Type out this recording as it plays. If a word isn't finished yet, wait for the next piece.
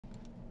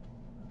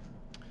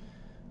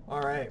All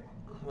right,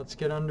 let's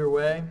get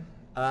underway.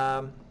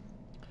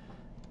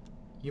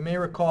 You may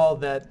recall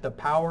that the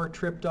power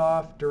tripped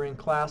off during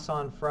class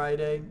on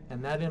Friday,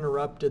 and that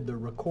interrupted the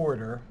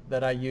recorder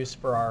that I use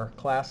for our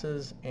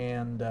classes,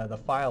 and the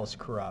file's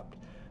corrupt.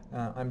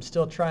 I'm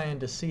still trying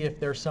to see if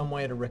there's some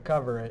way to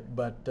recover it,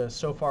 but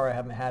so far I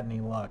haven't had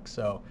any luck.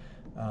 So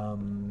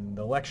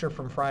the lecture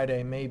from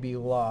Friday may be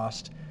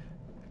lost.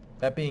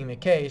 That being the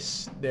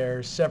case,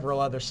 there's several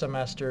other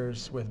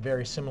semesters with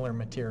very similar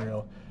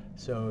material.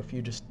 So if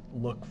you just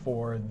look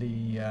for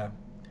the,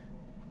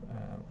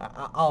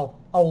 I'll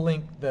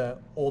link the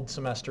old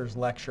semester's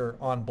lecture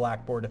on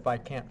Blackboard if I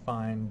can't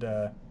find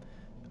a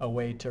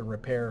way to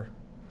repair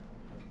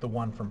the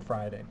one from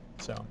Friday.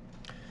 So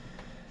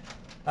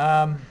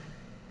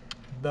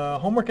the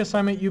homework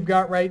assignment you've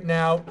got right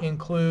now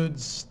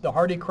includes the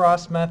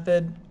Hardy-Cross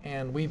method,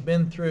 and we've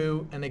been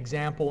through an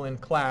example in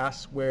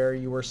class where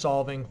you were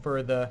solving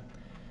for the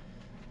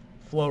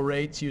flow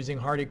rates using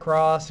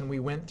Hardy-Cross, and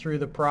we went through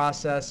the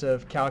process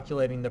of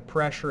calculating the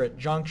pressure at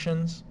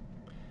junctions.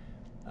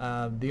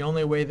 The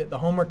only way that the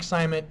homework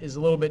assignment is a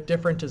little bit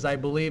different is I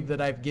believe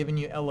that I've given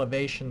you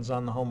elevations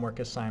on the homework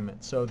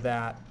assignment so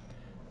that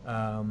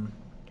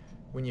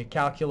when you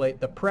calculate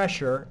the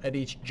pressure at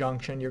each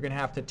junction, you're going to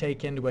have to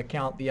take into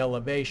account the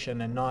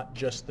elevation and not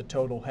just the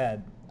total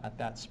head at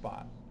that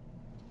spot.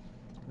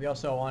 We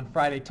also on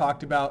Friday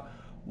talked about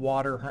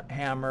water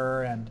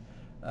hammer and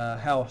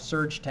how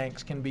surge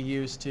tanks can be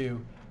used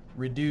to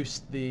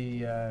reduce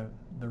the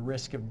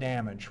risk of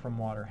damage from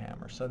water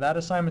hammer. So that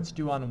assignment's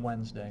due on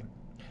Wednesday.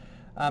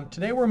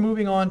 Today we're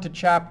moving on to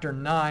chapter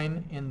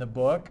 9 in the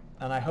book,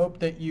 and I hope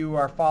that you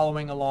are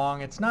following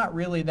along. It's not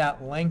really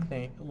that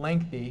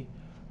lengthy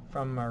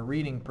from a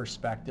reading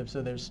perspective,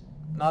 so there's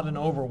not an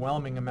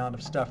overwhelming amount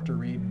of stuff to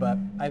read, but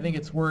I think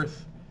it's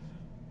worth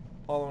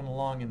following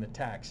along in the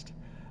text.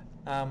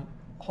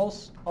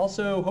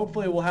 Also,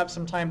 hopefully we'll have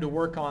some time to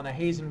work on a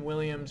Hayes and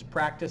Williams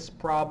practice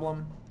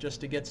problem just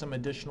to get some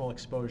additional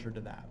exposure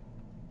to that.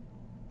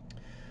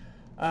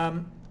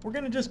 We're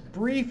going to just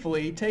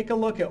briefly take a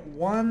look at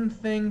one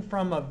thing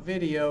from a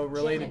video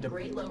related to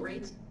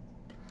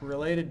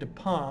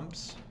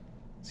pumps.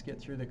 Let's get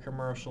through the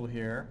commercial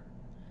here.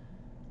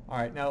 All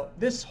right, now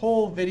this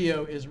whole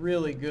video is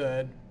really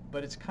good,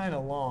 but it's kind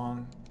of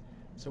long,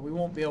 so we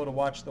won't be able to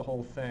watch the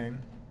whole thing.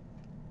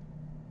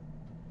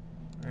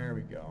 There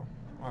we go.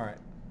 All right.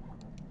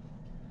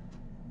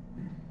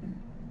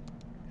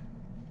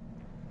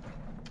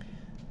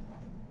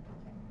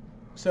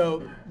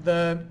 So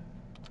the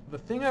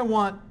thing I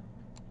want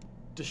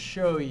to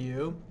show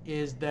you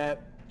is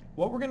that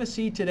what we're going to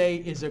see today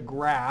is a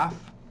graph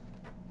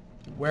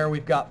where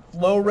we've got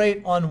flow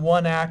rate on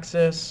one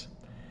axis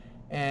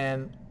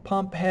and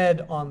pump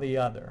head on the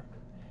other.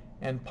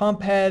 And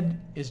pump head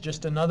is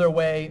just another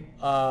way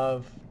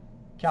of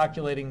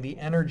calculating the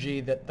energy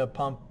that the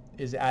pump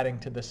is adding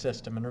to the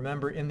system. And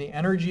remember, in the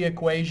energy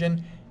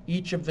equation,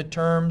 each of the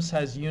terms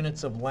has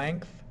units of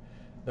length.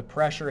 The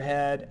pressure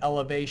head,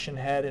 elevation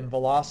head, and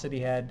velocity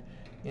head.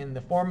 In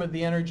the form of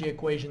the energy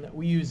equation that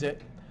we use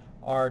it,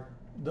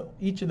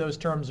 each of those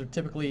terms are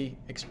typically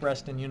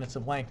expressed in units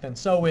of length, and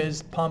so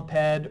is pump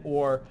head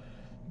or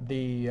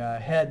the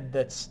head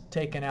that's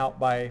taken out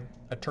by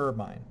a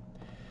turbine.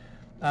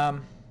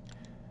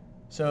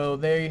 So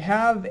they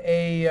have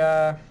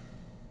a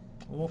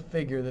little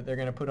figure that they're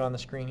going to put on the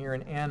screen here,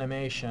 an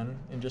animation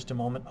in just a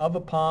moment, of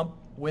a pump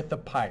with a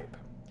pipe.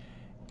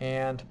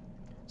 And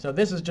so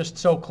this is just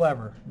so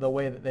clever, the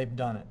way that they've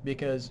done it,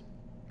 because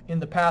in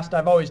the past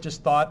I've always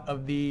just thought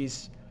of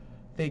these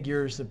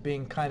figures of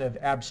being kind of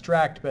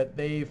abstract, but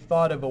they've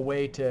thought of a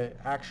way to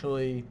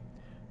actually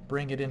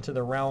bring it into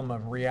the realm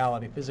of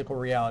reality, physical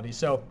reality.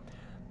 So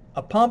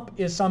a pump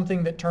is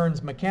something that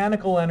turns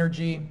mechanical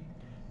energy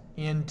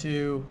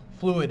into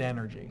fluid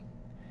energy.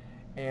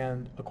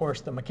 And of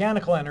course the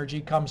mechanical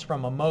energy comes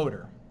from a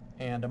motor,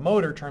 and a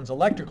motor turns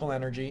electrical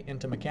energy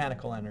into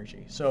mechanical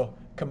energy. So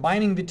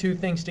combining the two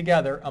things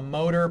together, a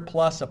motor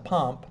plus a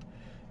pump,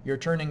 you're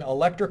turning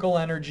electrical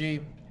energy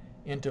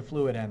into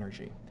fluid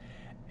energy.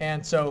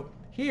 And so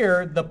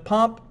here the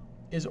pump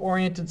is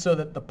oriented so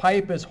that the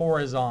pipe is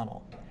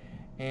horizontal.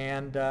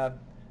 And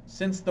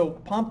since the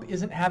pump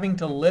isn't having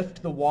to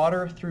lift the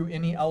water through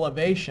any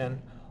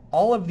elevation,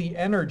 all of the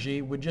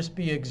energy would just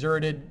be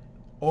exerted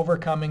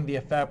overcoming the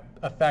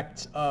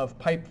effects of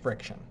pipe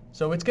friction.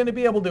 So it's going to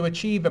be able to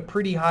achieve a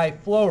pretty high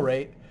flow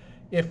rate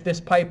if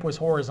this pipe was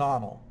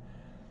horizontal.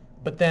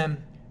 But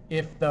then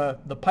if the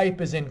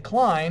pipe is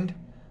inclined,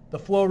 the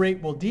flow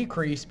rate will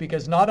decrease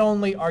because not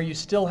only are you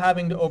still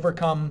having to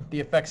overcome the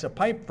effects of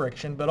pipe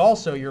friction, but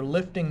also you're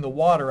lifting the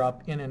water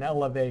up in an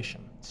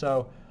elevation.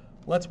 So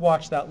let's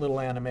watch that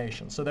little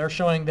animation. So they're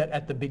showing that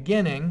at the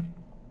beginning,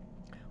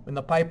 when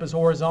the pipe is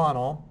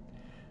horizontal,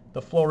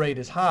 the flow rate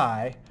is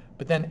high,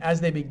 but then as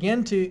they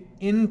begin to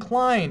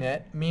incline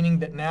it, meaning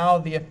that now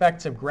the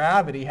effects of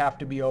gravity have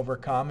to be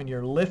overcome and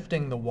you're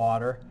lifting the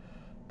water,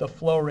 the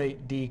flow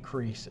rate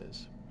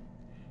decreases.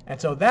 And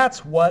so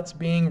that's what's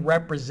being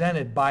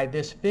represented by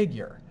this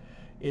figure,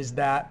 is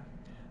that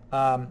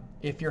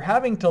If you're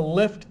having to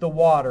lift the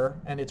water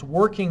and it's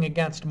working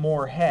against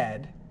more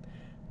head,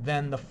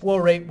 then the flow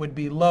rate would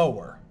be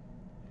lower.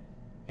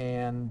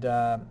 And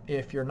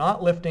if you're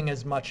not lifting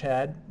as much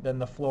head, then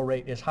the flow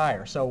rate is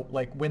higher. So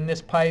like when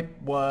this pipe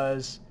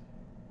was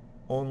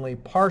only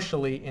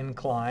partially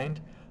inclined,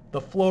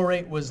 the flow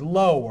rate was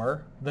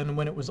lower than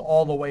when it was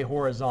all the way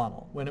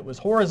horizontal. When it was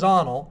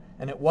horizontal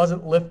and it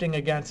wasn't lifting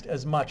against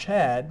as much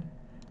head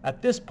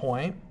at this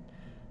point,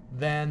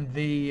 then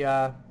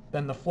the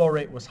flow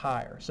rate was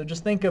higher. So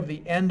just think of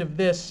the end of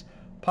this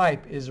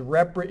pipe is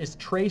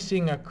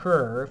tracing a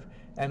curve,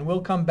 and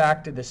we'll come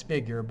back to this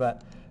figure,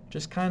 but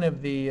just kind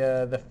of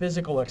the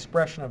physical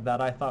expression of that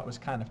I thought was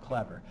kind of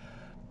clever.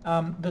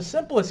 The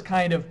simplest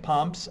kind of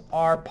pumps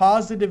are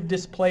positive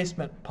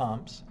displacement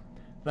pumps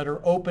that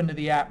are open to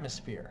the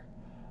atmosphere,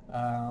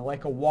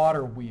 like a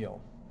water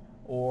wheel,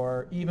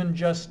 or even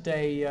just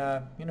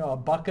a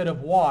bucket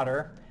of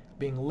water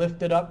being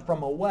lifted up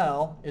from a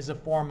well is a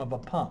form of a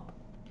pump.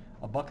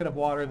 A bucket of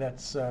water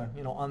that's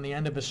on the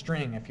end of a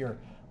string. If you're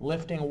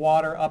lifting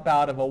water up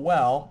out of a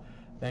well,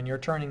 then you're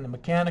turning the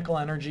mechanical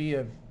energy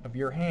of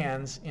your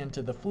hands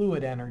into the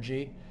fluid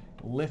energy,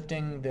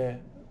 lifting the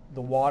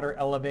water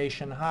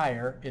elevation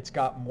higher. It's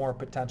got more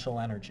potential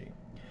energy.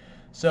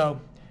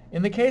 So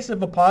in the case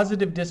of a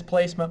positive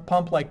displacement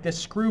pump like this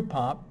screw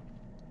pump,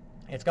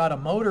 it's got a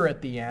motor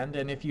at the end,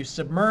 and if you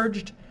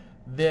submerged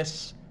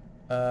this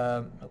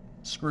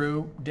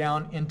screw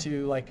down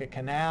into like a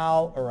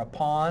canal or a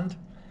pond,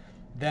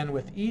 then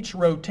with each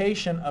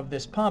rotation of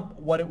this pump,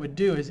 what it would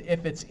do is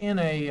if it's in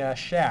a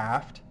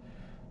shaft,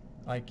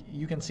 like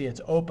you can see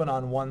it's open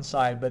on one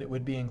side, but it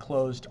would be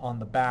enclosed on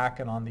the back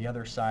and on the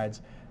other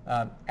sides.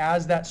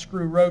 As that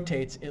screw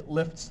rotates, it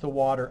lifts the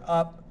water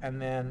up,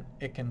 and then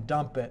it can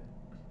dump it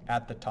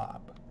at the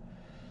top.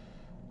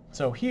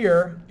 So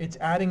here, it's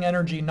adding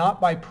energy not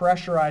by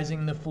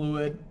pressurizing the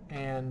fluid,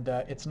 and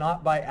it's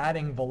not by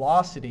adding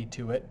velocity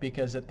to it,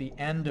 because at the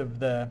end of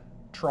the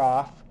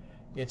trough,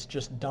 it's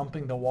just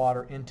dumping the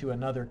water into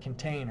another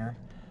container.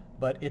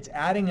 But it's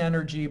adding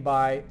energy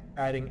by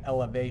adding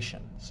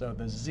elevation. So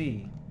the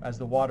Z, as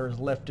the water is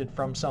lifted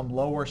from some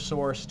lower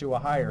source to a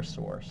higher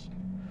source.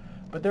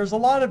 But there's a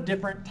lot of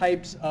different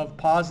types of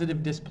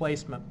positive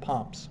displacement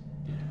pumps.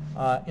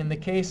 In the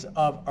case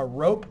of a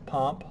rope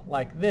pump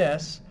like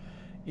this,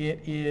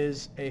 it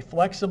is a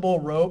flexible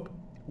rope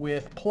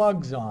with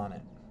plugs on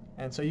it.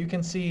 And so you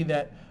can see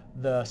that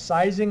the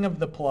sizing of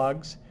the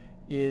plugs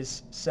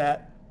is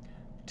set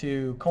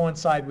to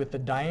coincide with the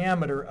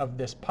diameter of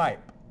this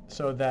pipe,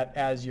 so that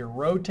as you're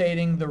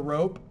rotating the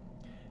rope,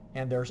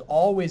 and there's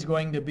always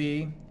going to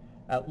be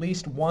at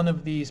least one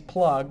of these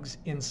plugs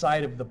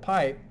inside of the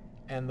pipe,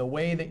 and the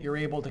way that you're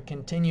able to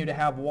continue to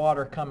have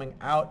water coming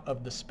out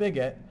of the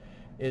spigot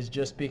is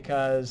just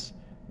because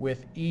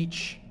with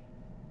each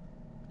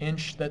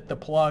inch that the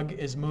plug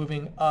is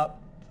moving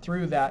up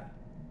through that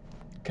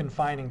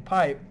confining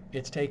pipe,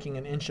 it's taking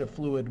an inch of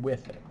fluid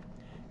with it.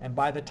 And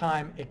by the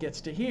time it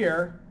gets to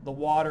here, the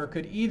water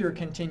could either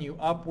continue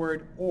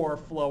upward or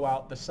flow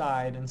out the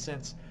side. And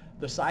since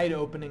the side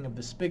opening of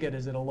the spigot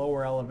is at a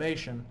lower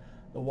elevation,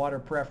 the water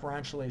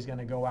preferentially is going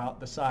to go out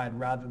the side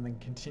rather than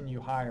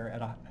continue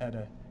higher at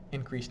a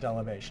increased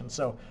elevation.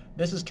 So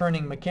this is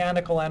turning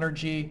mechanical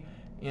energy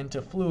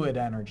into fluid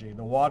energy.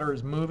 The water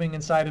is moving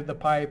inside of the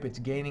pipe, it's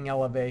gaining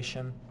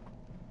elevation.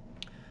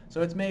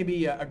 So it's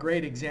maybe a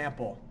great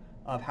example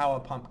of how a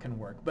pump can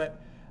work. But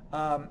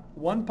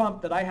one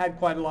pump that I had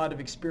quite a lot of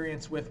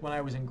experience with when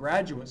I was in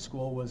graduate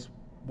school was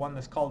one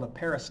that's called a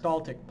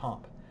peristaltic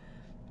pump.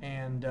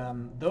 And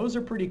those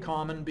are pretty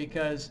common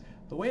because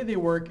the way they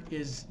work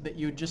is that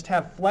you just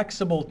have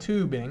flexible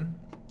tubing,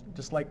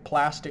 just like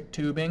plastic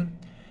tubing,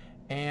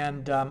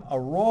 and a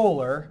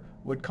roller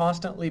would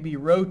constantly be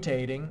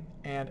rotating,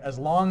 and as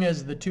long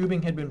as the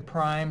tubing had been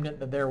primed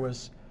and there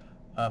was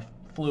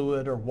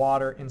fluid or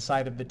water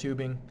inside of the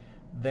tubing,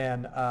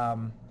 then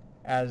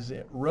as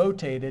it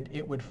rotated,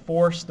 it would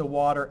force the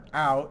water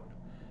out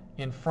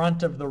in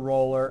front of the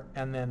roller,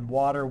 and then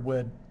water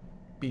would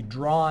be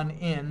drawn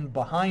in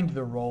behind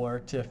the roller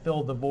to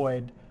fill the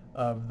void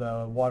of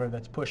the water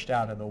that's pushed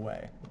out of the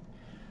way.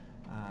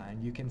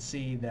 And you can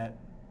see that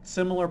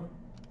similar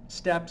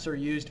steps are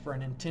used for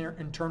an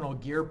internal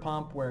gear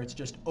pump, where it's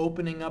just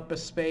opening up a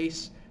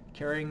space,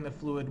 carrying the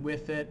fluid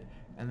with it,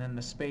 and then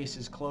the space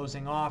is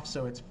closing off,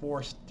 so it's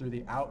forced through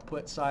the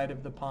output side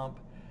of the pump.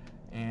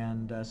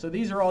 And so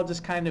these are all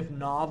just kind of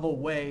novel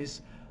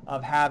ways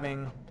of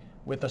having,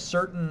 with a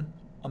certain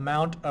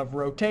amount of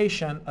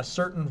rotation, a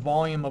certain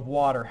volume of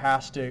water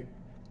has to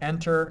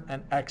enter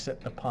and exit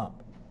the pump.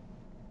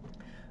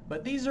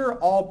 But these are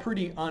all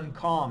pretty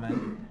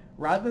uncommon.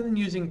 Rather than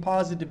using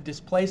positive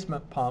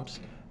displacement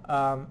pumps,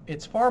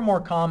 it's far more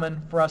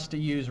common for us to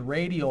use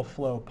radial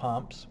flow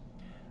pumps.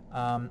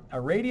 A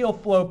radial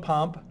flow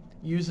pump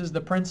uses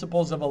the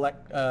principles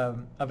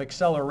of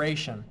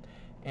acceleration,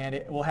 and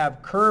it will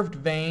have curved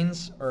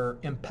vanes or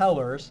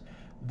impellers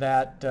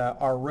that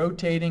are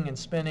rotating and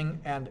spinning,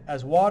 and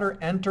as water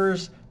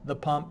enters the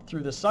pump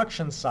through the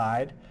suction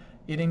side,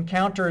 it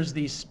encounters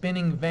these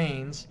spinning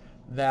vanes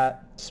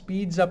that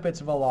speeds up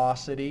its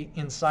velocity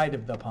inside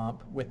of the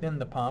pump, within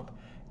the pump,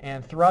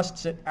 and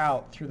thrusts it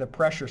out through the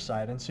pressure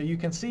side. And so you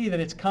can see that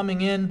it's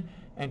coming in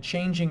and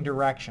changing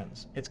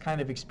directions. It's kind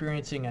of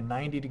experiencing a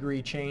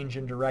 90-degree change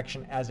in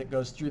direction as it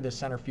goes through the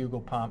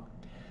centrifugal pump.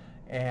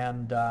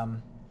 And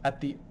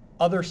at the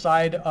other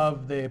side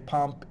of the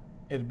pump,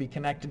 it would be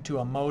connected to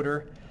a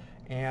motor.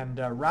 And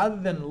rather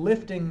than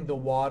lifting the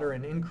water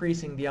and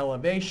increasing the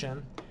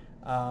elevation,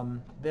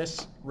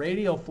 this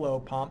radial flow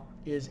pump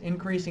is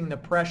increasing the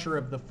pressure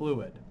of the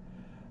fluid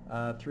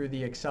through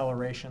the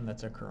acceleration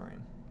that's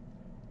occurring.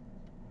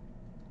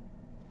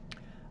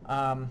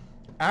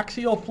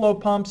 Axial flow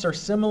pumps are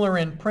similar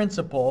in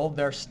principle.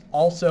 They're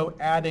also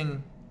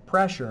adding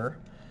pressure,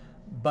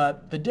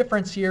 but the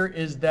difference here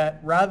is that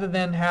rather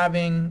than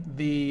having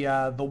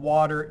the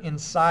water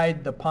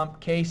inside the pump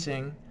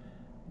casing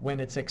when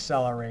it's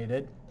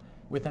accelerated,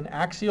 with an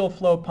axial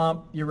flow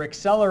pump, you're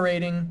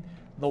accelerating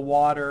the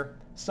water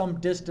some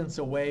distance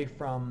away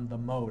from the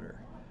motor.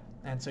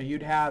 And so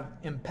you'd have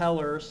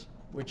impellers,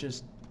 which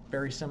is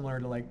very similar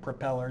to like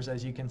propellers.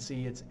 As you can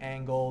see, it's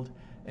angled,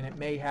 and it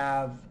may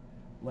have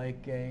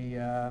like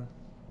a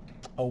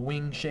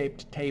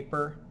wing-shaped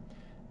taper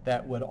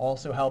that would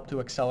also help to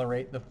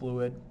accelerate the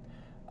fluid.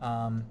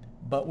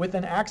 But with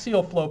an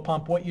axial flow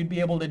pump, what you'd be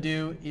able to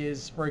do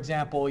is, for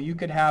example, you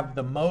could have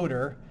the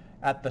motor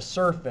at the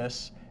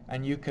surface,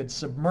 and you could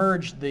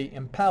submerge the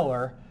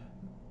impeller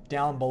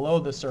down below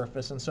the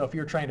surface. And so if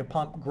you're trying to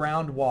pump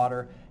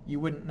groundwater, you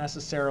wouldn't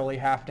necessarily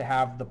have to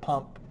have the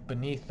pump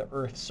beneath the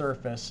Earth's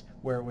surface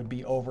where it would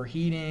be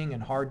overheating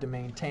and hard to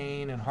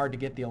maintain and hard to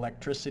get the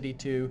electricity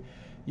to.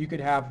 You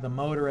could have the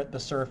motor at the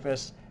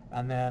surface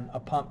and then a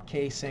pump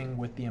casing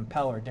with the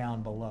impeller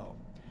down below.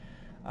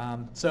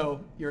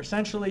 So you're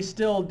essentially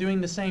still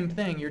doing the same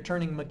thing. You're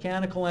turning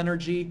mechanical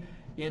energy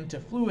into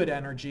fluid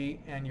energy,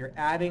 and you're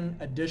adding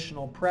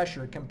additional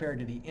pressure compared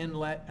to the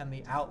inlet and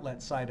the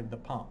outlet side of the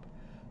pump.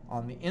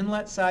 On the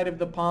inlet side of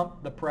the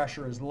pump, the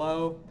pressure is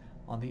low.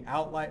 On the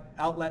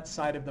outlet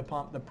side of the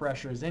pump, the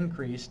pressure is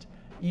increased.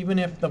 Even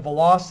if the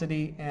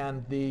velocity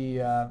and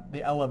the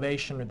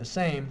elevation are the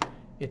same,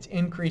 it's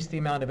increased the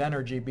amount of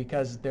energy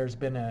because there's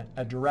been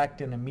a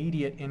direct and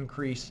immediate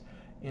increase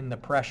in the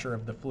pressure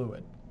of the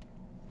fluid.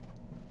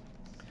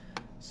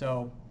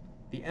 So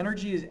the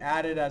energy is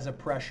added as a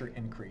pressure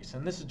increase.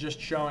 And this is just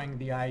showing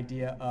the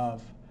idea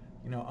of,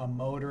 a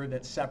motor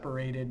that's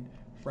separated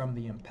from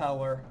the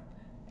impeller.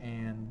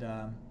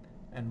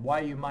 And why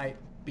you might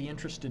be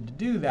interested to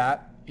do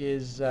that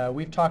is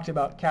we've talked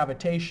about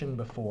cavitation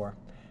before,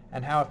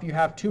 and how if you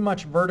have too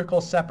much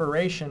vertical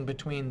separation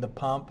between the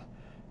pump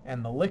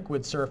and the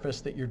liquid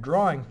surface that you're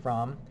drawing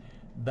from,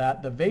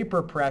 that the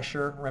vapor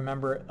pressure,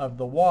 remember, of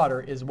the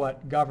water is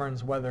what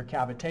governs whether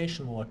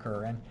cavitation will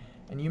occur.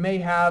 And you may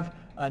have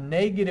a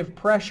negative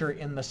pressure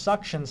in the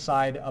suction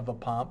side of a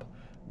pump,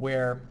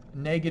 where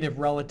negative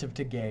relative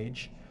to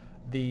gauge.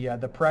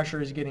 The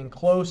pressure is getting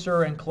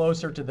closer and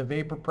closer to the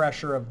vapor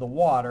pressure of the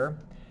water,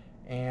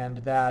 and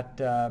that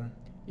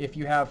if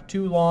you have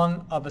too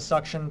long of a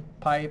suction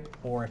pipe,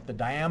 or if the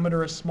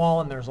diameter is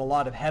small and there's a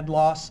lot of head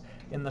loss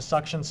in the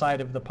suction side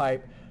of the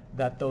pipe,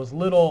 that those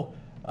little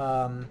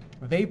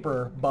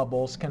vapor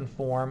bubbles can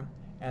form,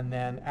 and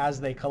then as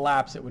they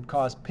collapse it would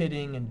cause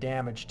pitting and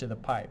damage to the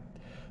pipe.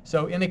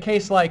 So in a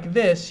case like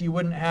this, you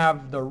wouldn't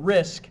have the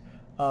risk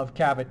of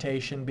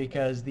cavitation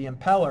because the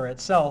impeller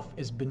itself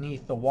is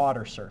beneath the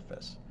water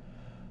surface.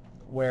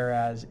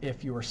 Whereas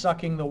if you were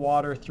sucking the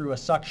water through a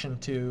suction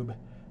tube,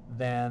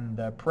 then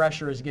the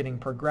pressure is getting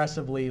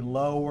progressively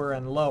lower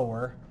and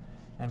lower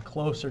and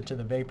closer to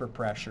the vapor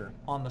pressure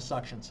on the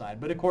suction side.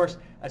 But of course,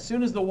 as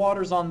soon as the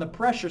water's on the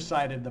pressure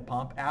side of the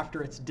pump,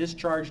 after it's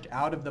discharged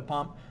out of the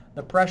pump,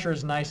 the pressure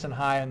is nice and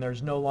high and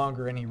there's no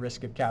longer any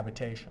risk of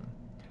cavitation.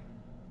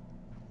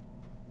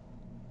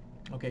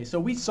 Okay, so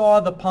we saw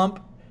the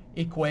pump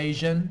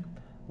equation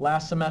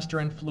last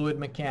semester in fluid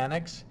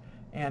mechanics,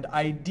 and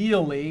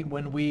ideally,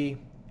 when we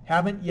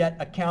haven't yet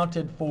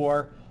accounted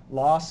for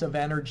loss of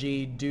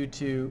energy due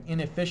to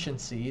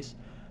inefficiencies,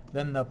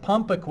 then the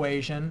pump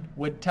equation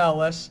would tell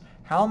us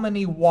how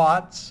many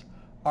watts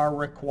are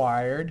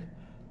required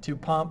to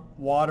pump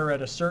water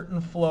at a certain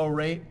flow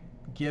rate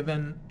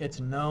given its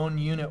known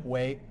unit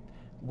weight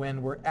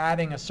when we're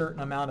adding a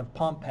certain amount of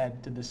pump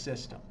head to the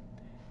system.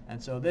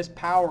 And so this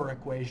power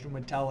equation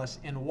would tell us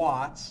in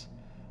watts,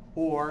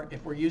 or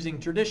if we're using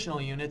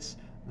traditional units,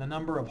 the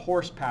number of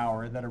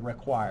horsepower that are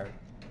required.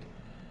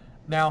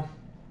 Now,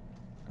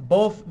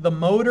 both the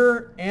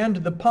motor and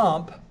the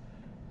pump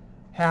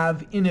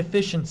have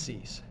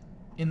inefficiencies.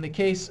 In the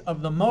case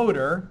of the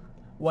motor,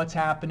 what's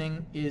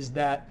happening is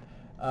that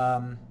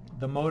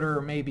the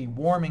motor may be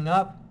warming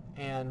up,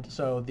 and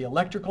so the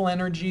electrical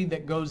energy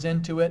that goes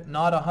into it,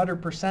 not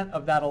 100%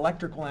 of that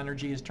electrical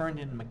energy is turned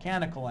into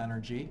mechanical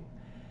energy.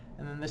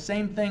 And then the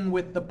same thing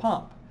with the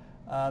pump.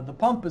 The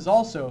pump is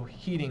also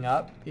heating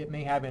up. It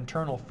may have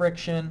internal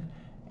friction,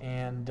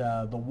 and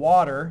the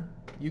water,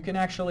 you can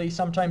actually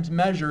sometimes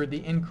measure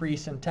the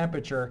increase in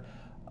temperature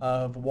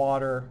of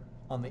water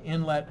on the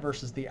inlet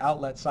versus the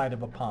outlet side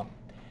of a pump.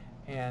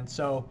 And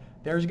so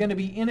there's going to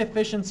be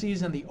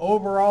inefficiencies in the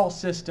overall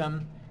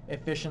system.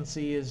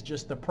 Efficiency is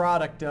just the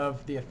product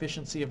of the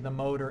efficiency of the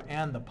motor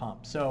and the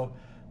pump. So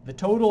the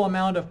total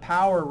amount of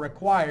power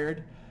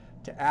required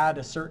to add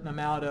a certain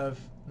amount of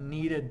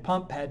needed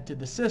pump head to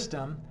the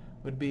system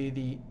would be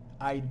the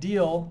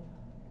ideal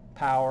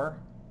power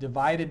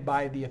divided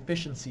by the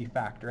efficiency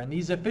factor. And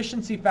these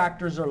efficiency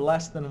factors are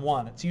less than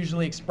 1. It's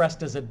usually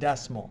expressed as a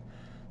decimal.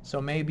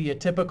 So maybe a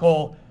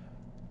typical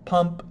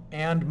pump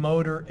and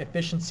motor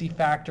efficiency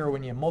factor,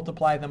 when you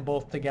multiply them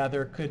both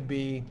together, could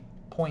be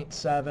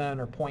 0.7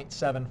 or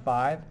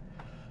 0.75.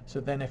 So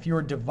then if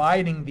you're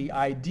dividing the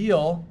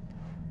ideal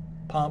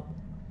pump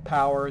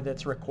power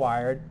that's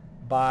required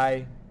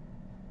by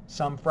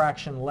some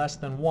fraction less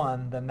than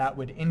 1, then that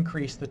would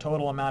increase the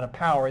total amount of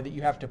power that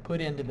you have to put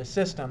into the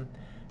system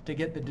to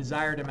get the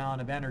desired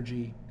amount of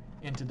energy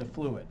into the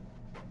fluid.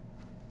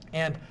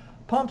 And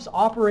pumps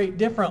operate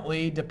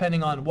differently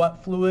depending on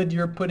what fluid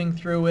you're putting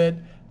through it,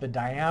 the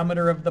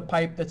diameter of the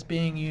pipe that's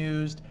being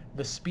used,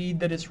 the speed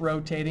that it's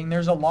rotating.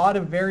 There's a lot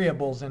of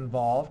variables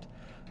involved.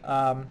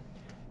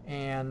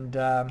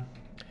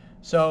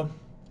 So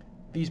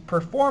these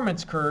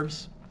performance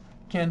curves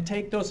can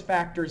take those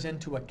factors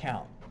into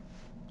account.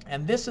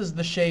 And this is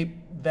the shape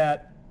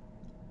that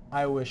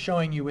I was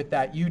showing you with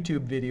that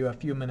YouTube video a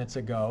few minutes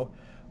ago,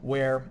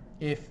 where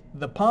if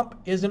the pump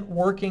isn't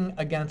working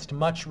against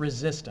much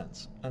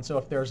resistance, and so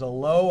if there's a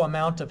low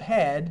amount of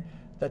head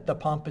that the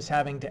pump is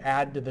having to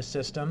add to the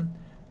system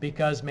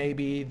because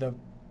maybe the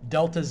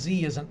delta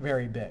Z isn't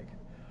very big,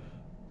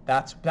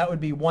 that would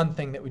be one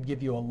thing that would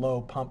give you a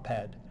low pump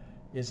head,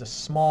 is a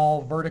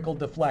small vertical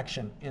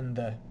deflection in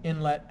the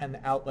inlet and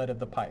the outlet of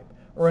the pipe.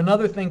 Or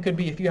another thing could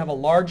be if you have a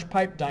large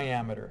pipe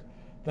diameter,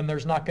 then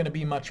there's not going to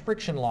be much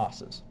friction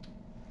losses.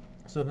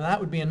 So then that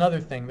would be another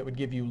thing that would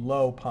give you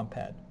low pump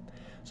head.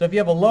 So if you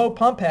have a low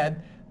pump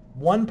head,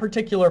 one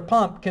particular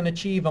pump can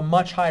achieve a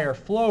much higher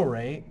flow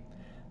rate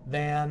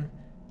than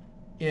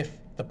if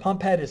the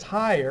pump head is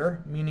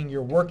higher, meaning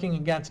you're working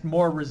against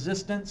more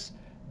resistance,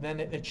 then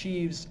it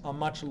achieves a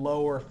much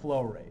lower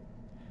flow rate.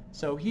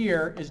 So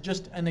here is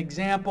just an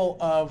example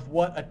of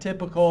what a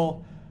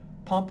typical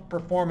pump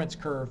performance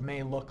curve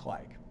may look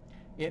like.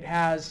 It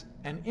has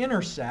an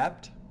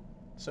intercept,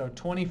 so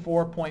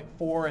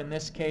 24.4 in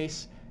this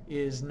case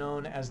is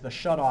known as the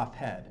shutoff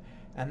head.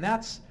 And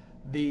that's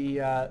the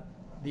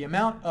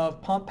amount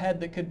of pump head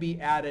that could be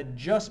added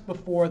just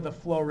before the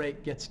flow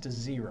rate gets to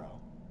 0.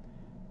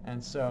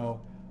 And so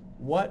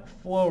what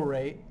flow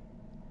rate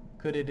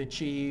could it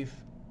achieve?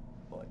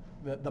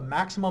 The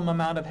maximum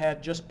amount of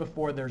head just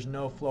before there's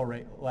no flow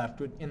rate left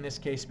would in this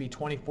case be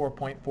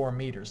 24.4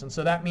 meters. And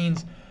so that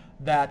means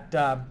that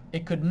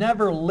it could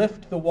never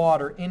lift the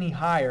water any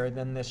higher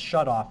than this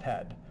shutoff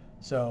head.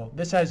 So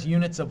this has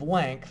units of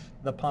length,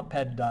 the pump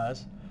head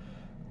does.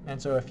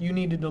 And so if you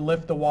needed to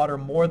lift the water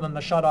more than the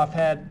shutoff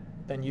head,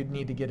 then you'd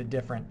need to get a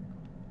different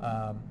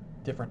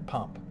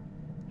pump.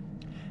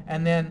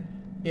 And then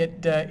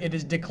it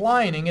is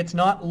declining. It's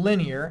not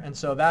linear, and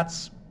so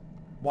that's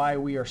why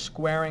we are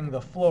squaring the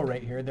flow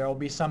rate here. There will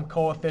be some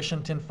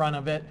coefficient in front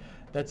of it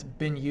that's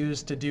been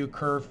used to do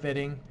curve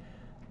fitting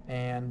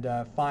and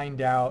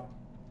find out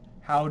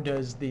how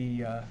does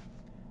the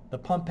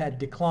pump head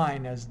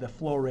decline as the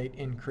flow rate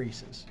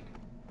increases.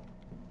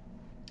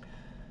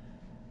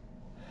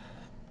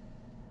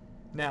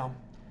 Now,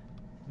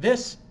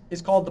 this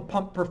is called the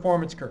pump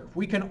performance curve.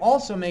 We can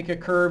also make a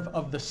curve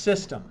of the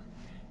system.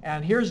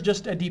 And here's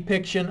just a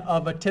depiction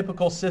of a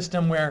typical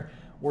system where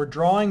we're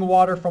drawing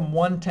water from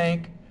one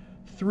tank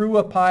through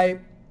a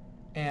pipe,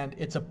 and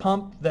it's a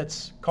pump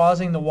that's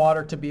causing the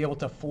water to be able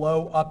to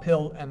flow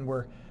uphill, and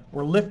we're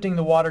lifting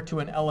the water to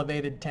an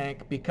elevated tank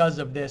because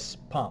of this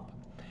pump.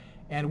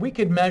 And we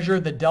could measure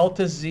the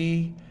delta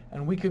Z,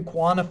 and we could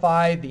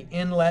quantify the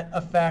inlet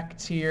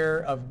effects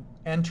here of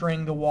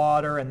entering the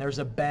water, and there's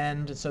a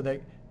bend, so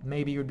that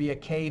maybe it would be a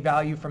K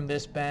value from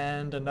this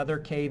bend, another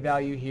K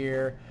value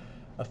here,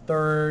 a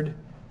third,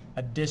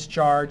 a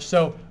discharge.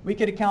 So we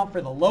could account for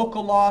the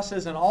local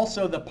losses and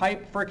also the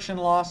pipe friction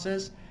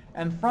losses,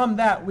 and from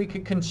that we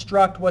could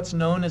construct what's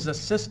known as a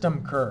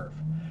system curve.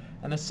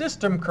 And a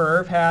system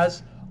curve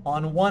has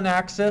on one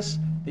axis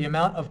the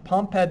amount of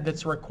pump head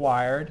that's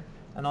required,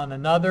 and on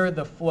another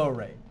the flow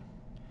rate.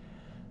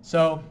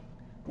 So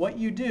what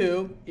you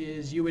do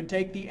is you would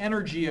take the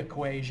energy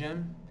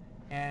equation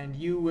and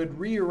you would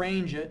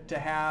rearrange it to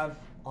have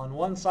on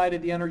one side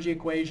of the energy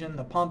equation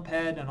the pump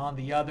head and on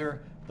the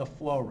other the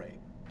flow rate.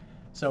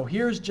 So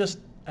here's just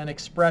an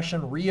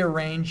expression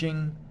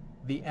rearranging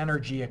the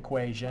energy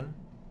equation.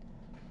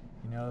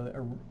 You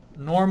know,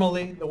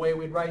 normally the way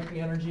we'd write the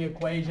energy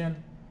equation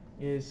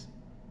is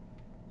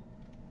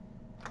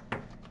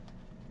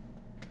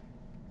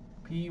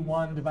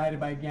P1 divided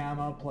by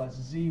gamma plus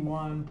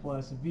Z1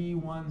 plus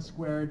V1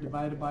 squared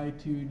divided by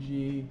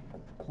 2G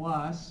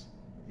plus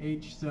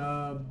H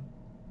sub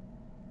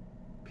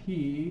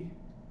P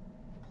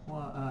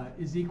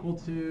is equal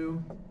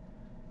to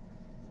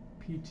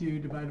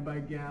P2 divided by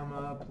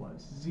gamma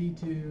plus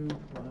Z2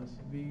 plus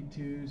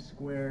V2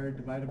 squared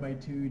divided by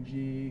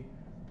 2G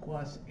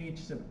plus H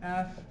sub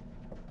F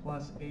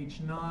plus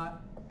H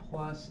naught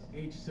plus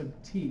H sub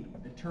T,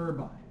 the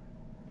turbine.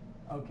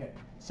 Okay,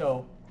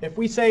 so if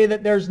we say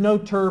that there's no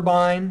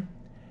turbine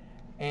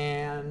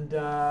and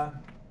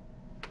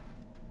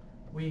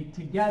we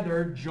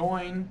together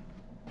join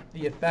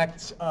the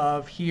effects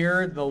of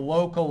here, the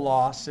local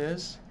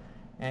losses,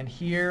 and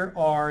here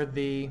are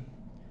the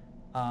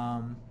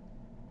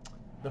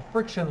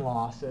friction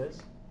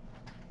losses.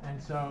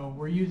 And so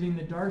we're using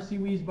the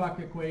Darcy-Weisbach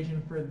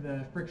equation for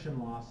the friction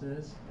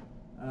losses.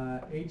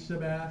 H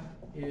sub F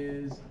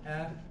is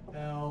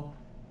FL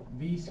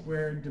V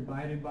squared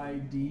divided by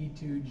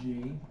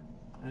D2G.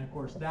 And of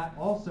course that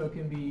also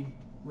can be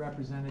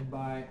represented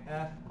by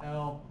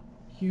FL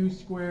Q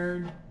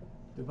squared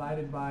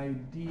divided by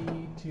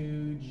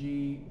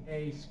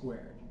D2GA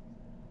squared.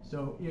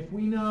 So if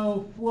we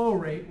know flow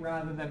rate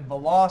rather than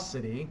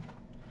velocity,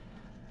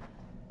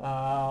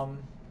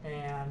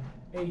 and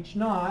H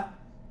naught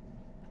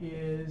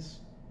is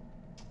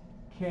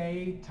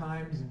K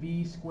times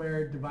V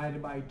squared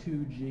divided by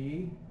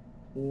 2G,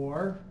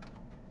 or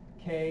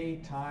K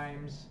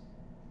times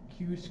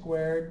Q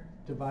squared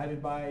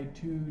divided by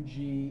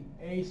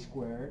 2GA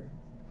squared,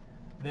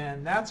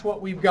 then that's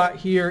what we've got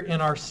here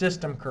in our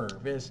system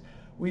curve. Is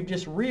we've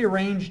just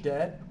rearranged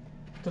it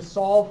to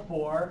solve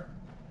for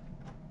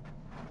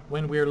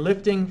when we're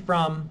lifting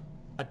from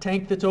a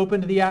tank that's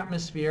open to the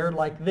atmosphere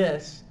like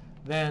this,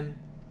 then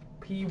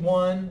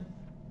P1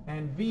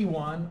 and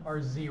V1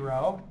 are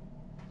 0,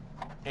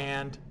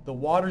 and the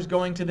water's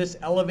going to this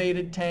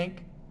elevated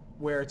tank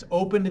where it's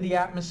open to the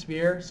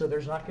atmosphere, so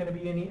there's not going to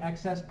be any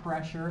excess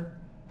pressure.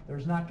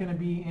 There's not going to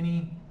be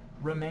any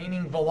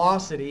remaining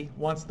velocity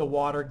once the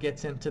water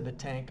gets into the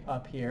tank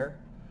up here.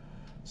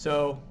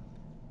 So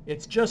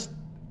it's just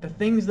the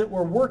things that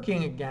we're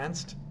working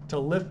against to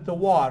lift the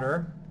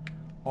water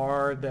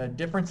are the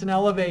difference in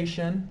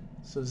elevation,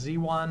 so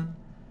Z1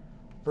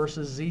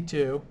 versus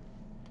Z2,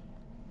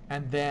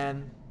 and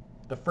then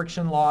the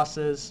friction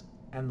losses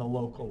and the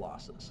local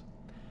losses.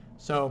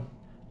 So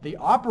the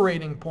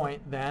operating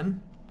point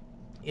then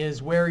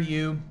is where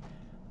you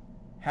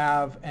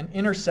have an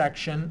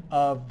intersection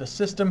of the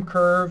system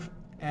curve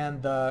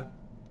and the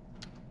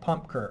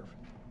pump curve.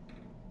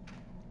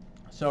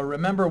 So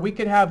remember, we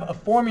could have a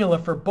formula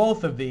for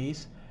both of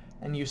these,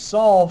 and you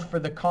solve for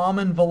the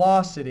common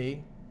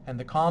velocity and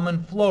the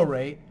common flow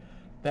rate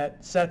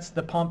that sets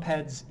the pump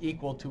heads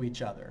equal to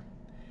each other.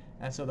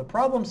 And so the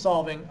problem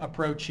solving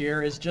approach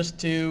here is just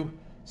to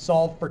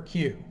solve for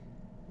Q.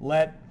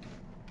 Let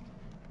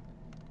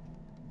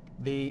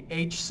the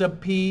H sub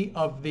P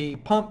of the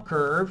pump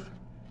curve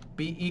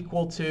be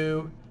equal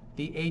to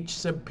the H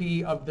sub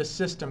P of the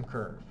system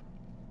curve.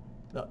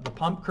 The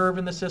pump curve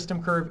and the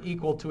system curve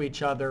equal to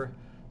each other,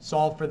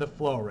 solve for the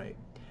flow rate.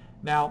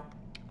 Now,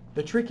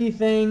 the tricky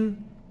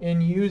thing in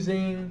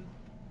using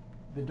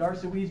the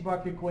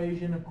Darcy-Weisbach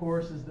equation, of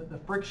course, is that the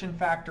friction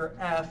factor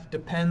F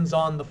depends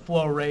on the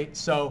flow rate.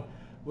 So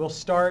we'll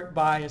start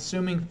by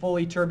assuming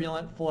fully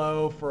turbulent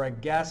flow for a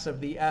guess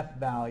of the F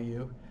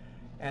value.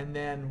 And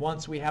then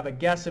once we have a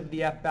guess of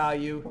the F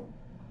value,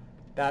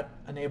 that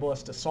enables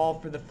us to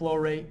solve for the flow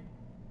rate.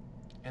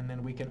 And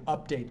then we can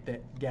update the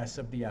guess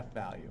of the F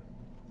value.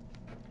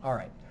 All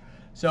right.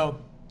 So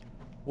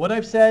what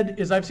I've said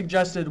is I've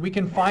suggested we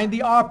can find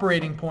the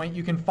operating point.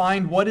 You can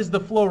find what is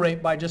the flow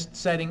rate by just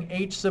setting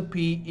H sub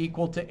P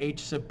equal to H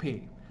sub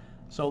P.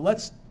 So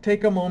let's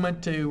take a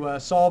moment to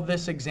solve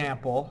this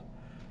example.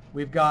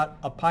 We've got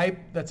a pipe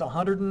that's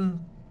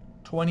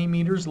 120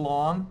 meters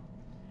long,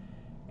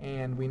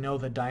 and we know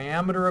the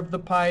diameter of the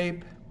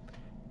pipe,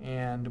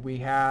 and we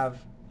have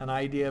an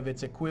idea of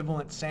its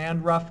equivalent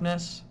sand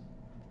roughness.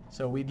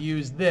 So we'd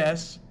use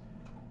this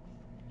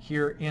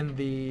here in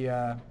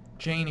the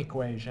Jane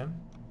equation.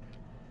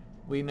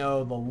 We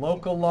know the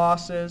local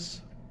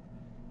losses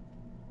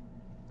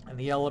and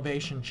the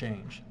elevation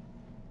change.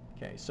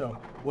 Okay, so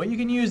what you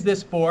can use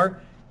this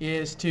for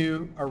is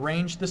to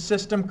arrange the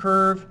system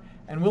curve,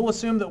 and we'll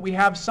assume that we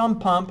have some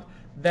pump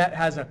that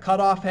has a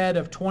cutoff head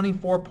of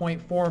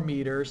 24.4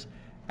 meters,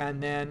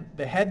 and then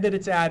the head that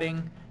it's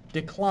adding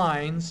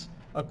declines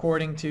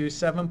according to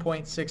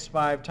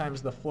 7.65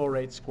 times the flow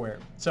rate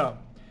squared. So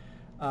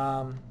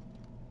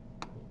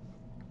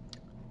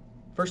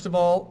first of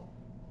all,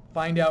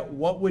 find out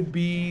what would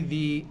be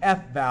the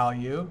F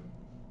value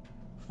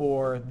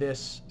for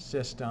this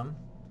system,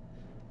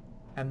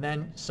 and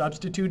then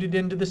substitute it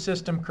into the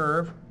system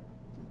curve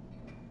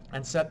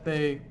and set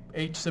the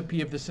H sub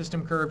P of the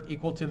system curve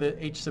equal to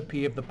the H sub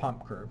P of the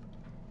pump curve.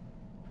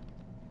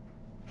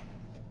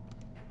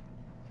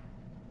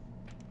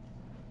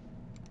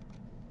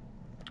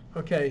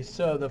 Okay,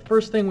 so the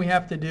first thing we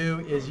have to do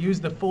is use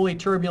the fully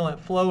turbulent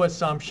flow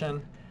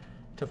assumption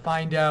to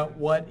find out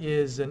what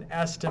is an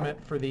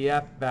estimate for the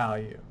F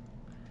value.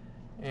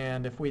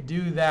 And if we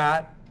do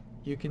that,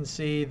 you can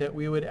see that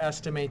we would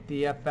estimate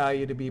the F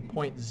value to be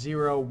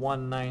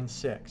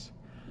 0.0196.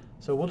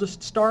 So we'll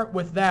just start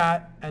with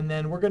that, and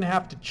then we're going to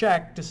have to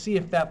check to see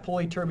if that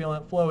fully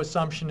turbulent flow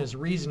assumption is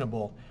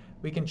reasonable.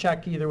 We can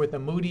check either with a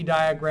Moody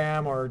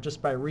diagram or just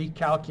by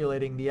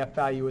recalculating the F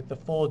value with the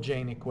full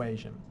Jane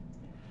equation.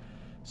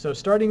 So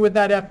starting with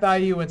that F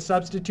value and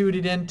substitute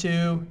it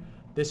into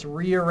this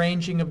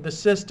rearranging of the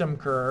system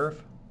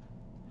curve,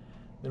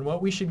 then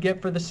what we should get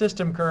for the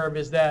system curve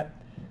is that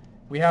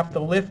we have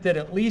to lift it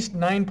at least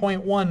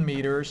 9.1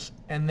 meters,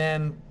 and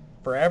then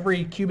for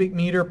every cubic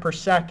meter per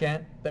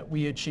second that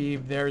we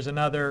achieve, there's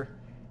another,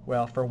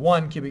 well, for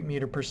 1 cubic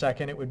meter per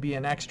second, it would be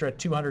an extra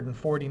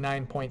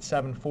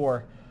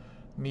 249.74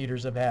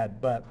 meters of head,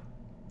 but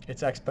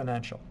it's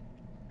exponential.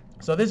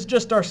 So this is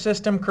just our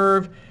system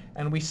curve,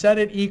 and we set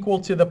it equal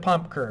to the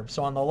pump curve.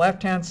 So on the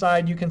left-hand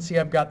side, you can see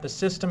I've got the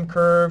system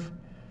curve,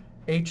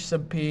 H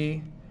sub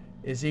P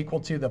is equal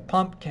to the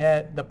pump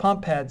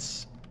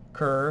head's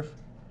curve,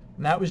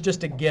 and that was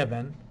just a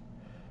given.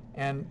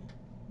 And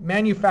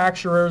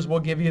manufacturers will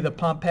give you the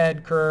pump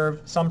head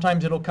curve.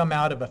 Sometimes it'll come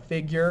out of a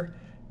figure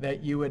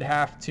that you would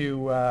have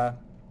to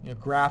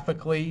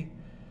graphically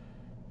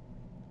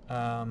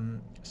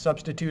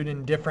substitute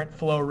in different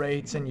flow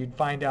rates, and you'd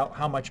find out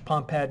how much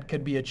pump head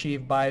could be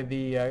achieved by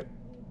the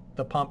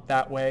pump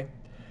that way.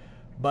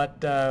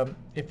 But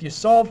if you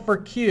solve for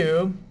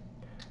Q,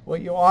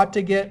 what you ought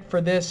to get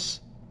for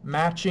this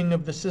matching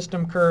of the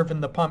system curve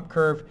and the pump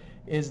curve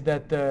is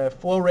that the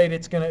flow rate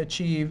it's going to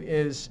achieve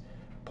is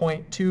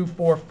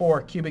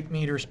 0.244 cubic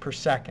meters per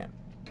second.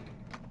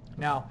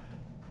 Now,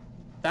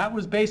 that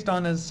was based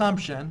on an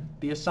assumption,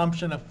 the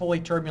assumption of fully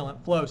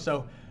turbulent flow.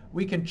 So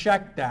we can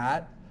check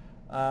that.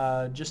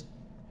 Just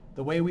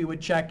the way we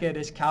would check it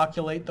is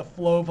calculate the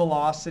flow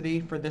velocity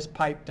for this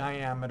pipe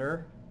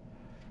diameter.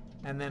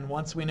 And then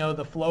once we know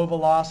the flow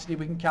velocity,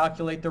 we can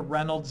calculate the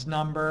Reynolds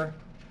number.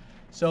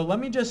 So let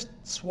me just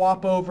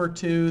swap over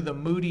to the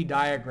Moody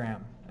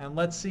diagram. And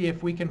let's see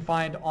if we can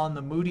find on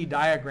the Moody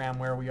diagram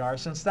where we are,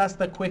 since that's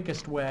the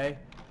quickest way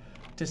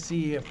to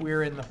see if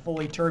we're in the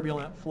fully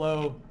turbulent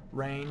flow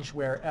range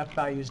where F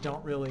values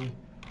don't really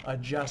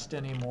adjust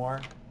anymore.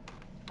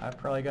 I've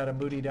probably got a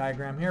Moody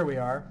diagram. Here we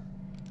are.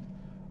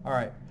 All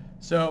right.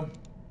 So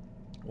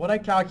what I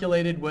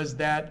calculated was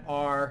that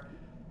our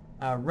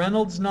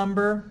Reynolds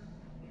number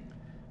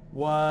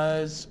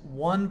was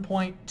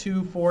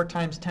 1.24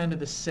 times 10 to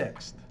the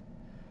 6th.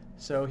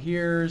 So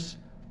here's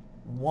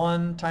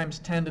 1 times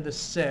 10 to the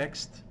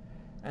 6th,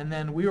 and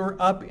then we were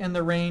up in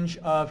the range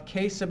of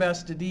K sub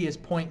S to D is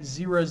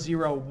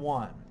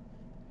 0.001.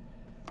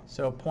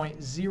 So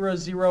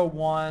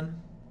 0.001,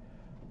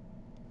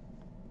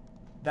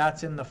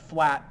 that's in the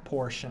flat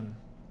portion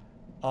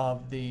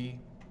of the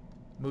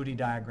Moody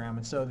diagram.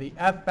 And so the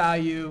F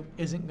value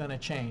isn't going to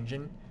change.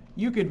 And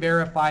you could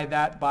verify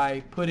that by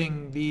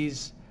putting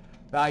these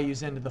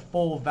values into the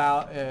full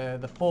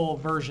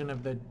version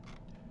of the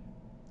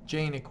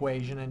Jane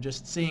equation and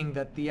just seeing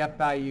that the F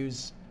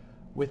value's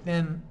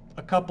within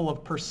a couple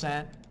of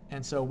percent,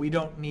 and so we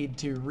don't need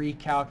to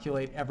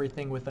recalculate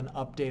everything with an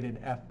updated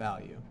F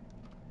value.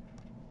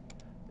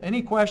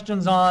 Any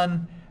questions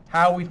on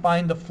how we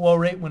find the flow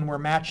rate when we're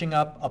matching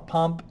up a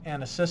pump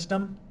and a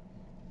system?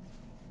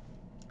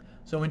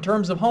 So in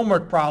terms of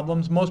homework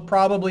problems, most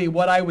probably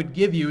what I would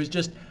give you is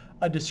just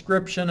a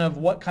description of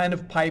what kind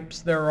of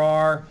pipes there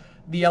are,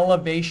 the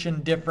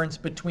elevation difference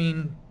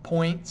between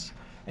points,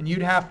 and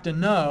you'd have to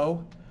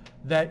know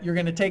that you're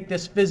going to take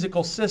this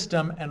physical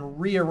system and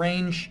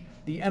rearrange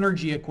the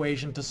energy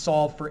equation to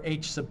solve for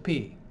H sub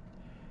P.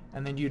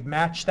 And then you'd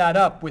match that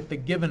up with the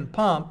given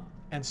pump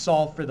and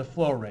solve for the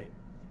flow rate.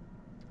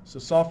 So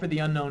solve for the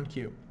unknown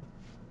Q.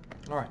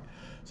 All right.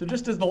 So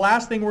just as the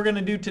last thing we're going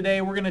to do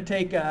today, we're going to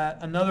take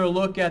another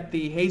look at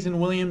the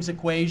Hazen-Williams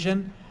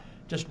equation,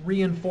 just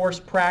reinforce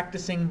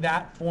practicing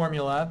that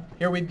formula.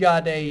 Here we've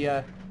got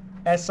a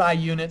SI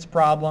units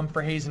problem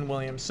for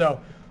Hazen-Williams.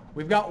 So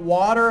we've got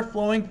water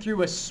flowing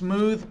through a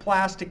smooth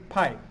plastic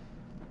pipe.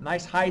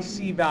 Nice high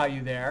C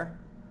value there.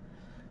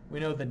 We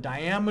know the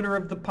diameter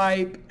of the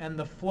pipe, and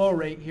the flow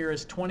rate here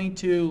is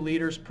 22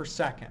 liters per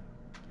second.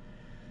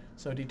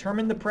 So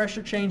determine the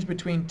pressure change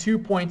between 2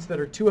 points that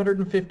are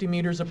 250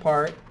 meters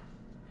apart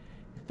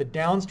if the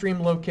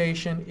downstream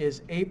location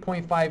is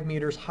 8.5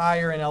 meters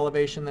higher in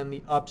elevation than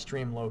the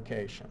upstream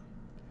location.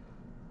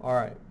 All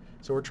right,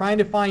 so we're trying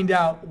to find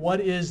out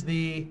what is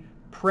the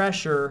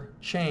pressure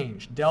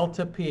change,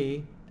 delta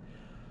P.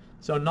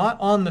 So not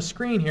on the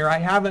screen here, I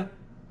haven't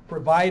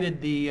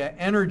provided the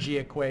energy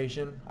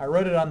equation. I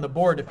wrote it on the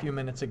board a few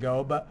minutes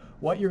ago, but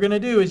what you're going to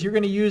do is you're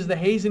going to use the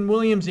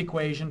Hazen-Williams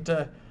equation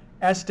to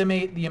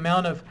estimate the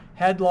amount of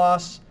head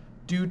loss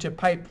due to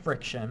pipe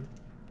friction.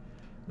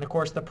 And of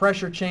course the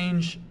pressure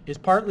change is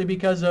partly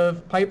because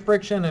of pipe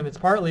friction, and it's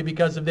partly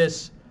because of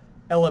this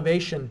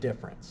elevation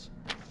difference.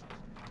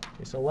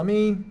 Okay, so let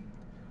me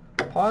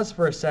pause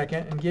for a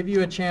second and give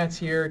you a chance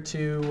here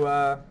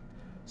to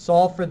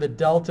solve for the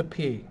delta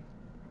P.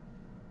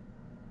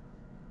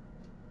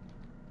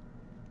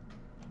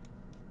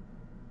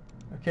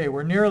 Okay,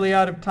 we're nearly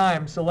out of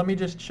time, so let me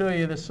just show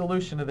you the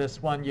solution to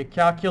this one. You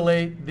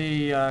calculate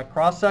the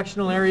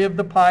cross-sectional area of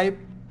the pipe,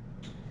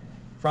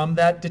 From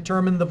that,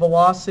 determine the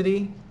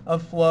velocity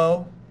of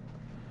flow.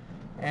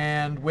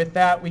 And with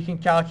that, we can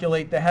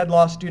calculate the head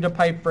loss due to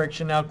pipe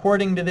friction. Now,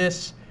 according to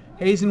this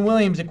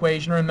Hazen-Williams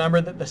equation,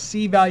 remember that the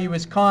C value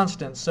is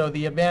constant. So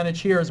the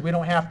advantage here is we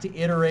don't have to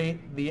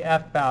iterate the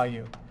F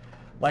value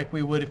like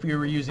we would if we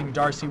were using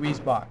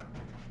Darcy-Weisbach.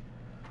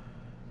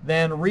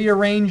 Then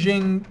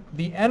rearranging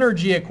the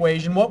energy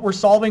equation, what we're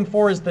solving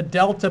for is the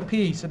delta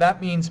P. So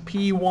that means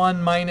P1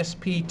 minus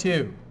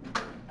P2.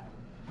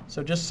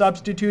 So just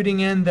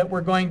substituting in that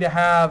we're going to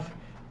have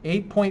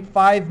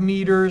 8.5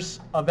 meters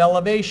of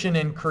elevation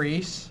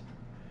increase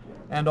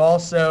and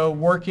also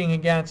working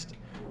against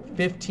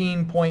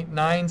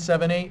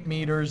 15.978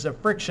 meters of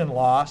friction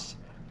loss.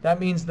 That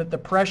means that the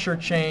pressure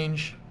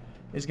change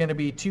is going to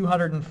be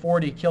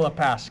 240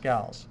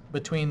 kilopascals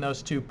between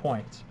those 2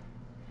 points.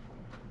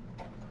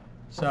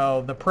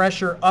 So the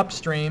pressure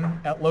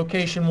upstream at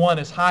location 1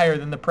 is higher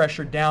than the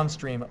pressure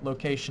downstream at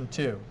location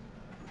 2.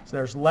 So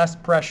there's less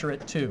pressure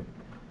at 2.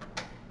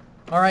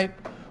 All right,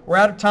 we're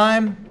out of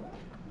time.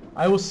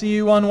 I will see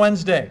you on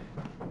Wednesday.